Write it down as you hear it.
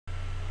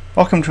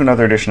Welcome to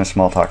another edition of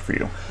Smalltalk for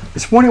You.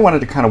 This morning I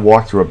wanted to kind of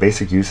walk through a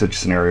basic usage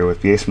scenario with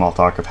VA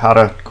Smalltalk of how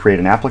to create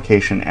an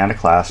application and a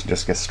class and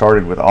just get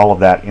started with all of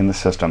that in the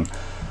system.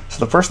 So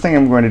the first thing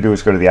I'm going to do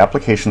is go to the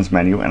Applications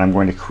menu and I'm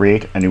going to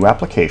create a new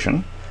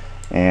application.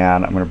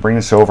 And I'm going to bring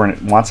this over and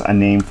it wants a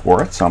name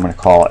for it, so I'm going to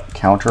call it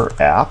Counter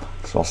App.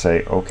 So I'll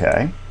say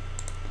OK.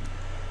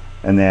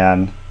 And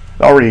then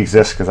it already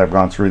exists because I've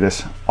gone through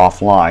this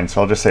offline,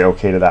 so I'll just say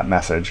OK to that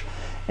message.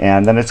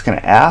 And then it's going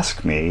to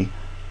ask me,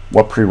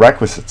 what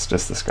prerequisites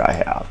does this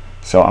guy have?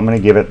 So I'm going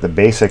to give it the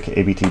basic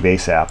ABT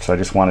base app. So I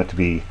just want it to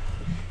be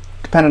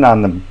dependent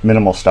on the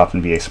minimal stuff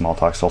in VA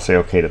Smalltalk. So I'll say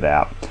OK to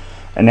that.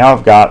 And now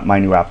I've got my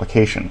new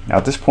application. Now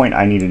at this point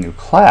I need a new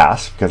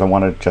class because I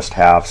want to just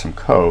have some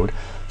code.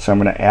 So I'm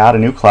going to add a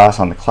new class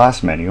on the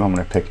class menu. I'm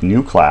going to pick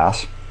new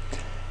class.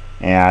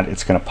 And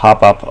it's going to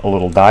pop up a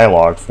little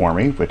dialog for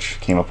me, which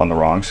came up on the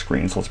wrong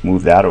screen. So let's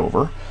move that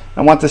over.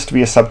 I want this to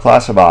be a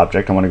subclass of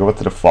object. I want to go with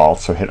the default.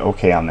 So hit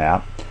OK on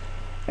that.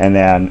 And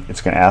then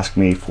it's going to ask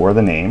me for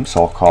the name,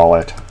 so I'll call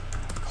it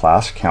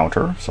class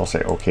counter, so I'll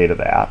say OK to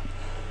that.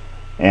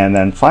 And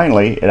then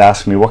finally it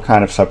asks me what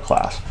kind of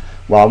subclass.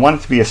 Well, I want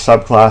it to be a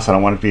subclass, I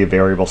don't want it to be a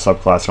variable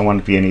subclass, I don't want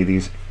it to be any of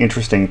these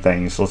interesting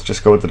things. So let's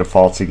just go with the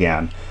defaults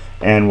again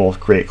and we'll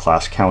create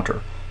class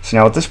counter. So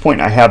now at this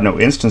point I have no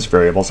instance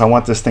variables. I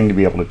want this thing to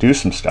be able to do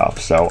some stuff,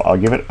 so I'll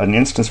give it an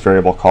instance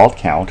variable called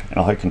count and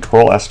I'll hit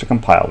Control S to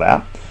compile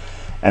that,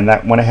 and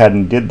that went ahead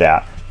and did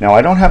that. Now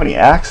I don't have any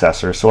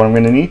accessors, so what I'm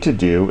going to need to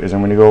do is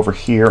I'm going to go over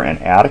here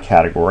and add a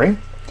category,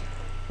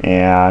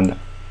 and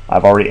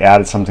I've already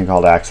added something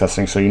called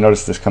accessing, so you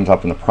notice this comes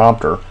up in the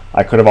prompter.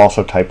 I could have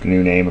also typed a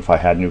new name if I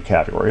had a new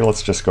category.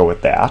 Let's just go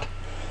with that.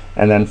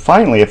 And then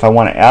finally, if I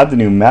want to add the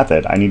new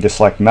method, I need to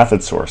select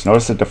method source.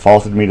 Notice it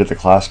defaulted me to the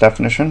class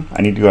definition.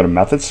 I need to go to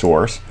method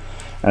source,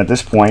 and at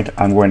this point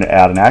I'm going to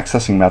add an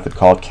accessing method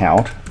called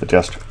count that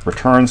just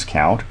returns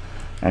count,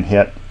 and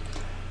hit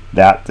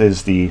that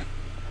is the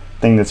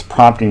thing that's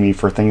prompting me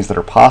for things that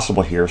are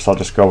possible here, so I'll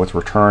just go with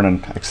return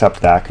and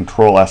accept that.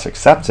 Control S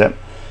accepts it.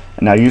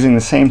 And now using the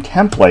same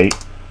template,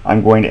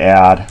 I'm going to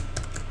add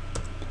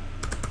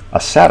a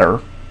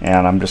setter,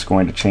 and I'm just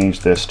going to change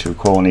this to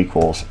colon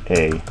equals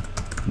a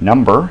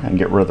number and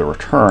get rid of the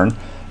return.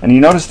 And you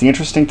notice the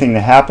interesting thing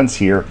that happens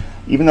here,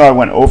 even though I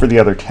went over the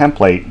other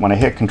template, when I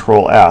hit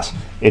Control S,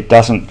 it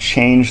doesn't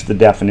change the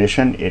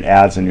definition, it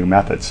adds a new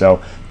method.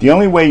 So the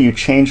only way you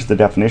change the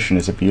definition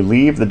is if you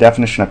leave the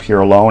definition up here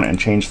alone and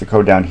change the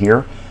code down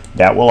here.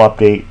 That will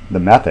update the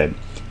method.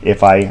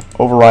 If I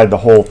override the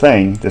whole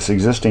thing, this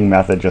existing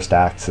method just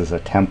acts as a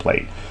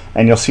template.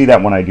 And you'll see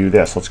that when I do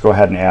this. Let's go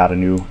ahead and add a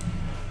new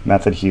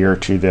method here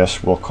to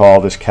this. We'll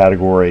call this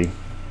category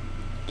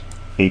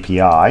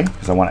API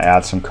because I want to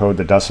add some code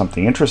that does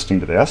something interesting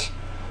to this.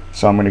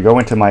 So I'm going to go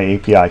into my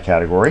API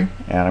category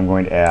and I'm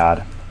going to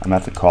add a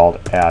method called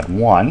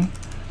add1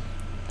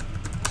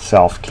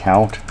 self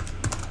count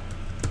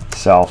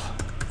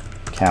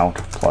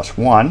plus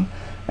 1,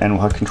 and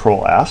we'll hit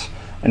Control S,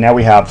 and now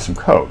we have some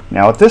code.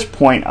 Now at this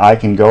point I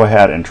can go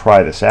ahead and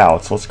try this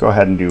out. So let's go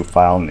ahead and do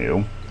file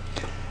new,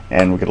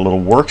 and we'll get a little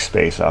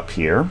workspace up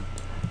here,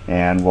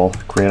 and we'll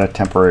create a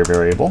temporary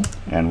variable,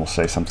 and we'll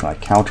say something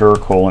like counter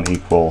colon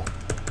equal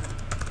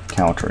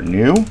counter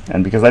new.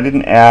 And because I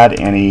didn't add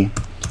any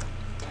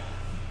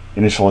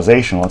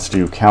initialization, let's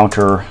do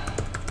counter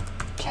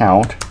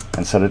count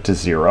and set it to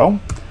 0,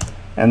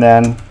 and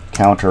then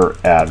counter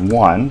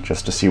add1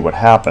 just to see what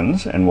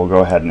happens, and we'll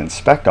go ahead and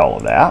inspect all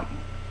of that,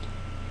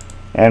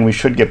 and we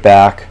should get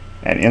back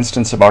an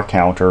instance of our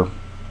counter.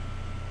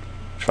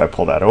 If I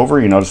pull that over,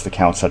 you notice the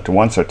count set to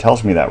 1, so it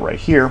tells me that right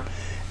here,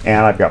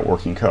 and I've got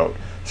working code.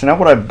 So now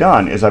what I've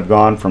done is I've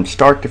gone from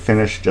start to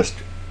finish just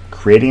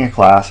creating a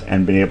class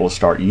and been able to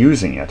start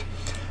using it.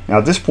 Now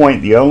at this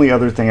point the only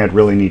other thing I'd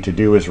really need to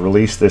do is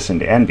release this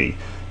into Envy.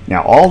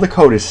 Now all the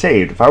code is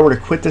saved. If I were to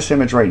quit this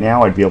image right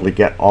now, I'd be able to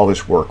get all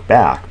this work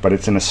back, but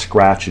it's in a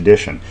Scratch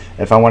edition.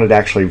 If I wanted to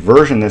actually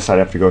version this, I'd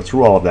have to go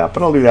through all of that,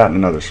 but I'll do that in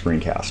another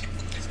screencast.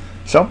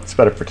 So that's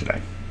about it for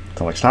today.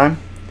 Until next time,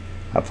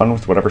 have fun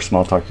with whatever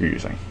Smalltalk you're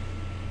using.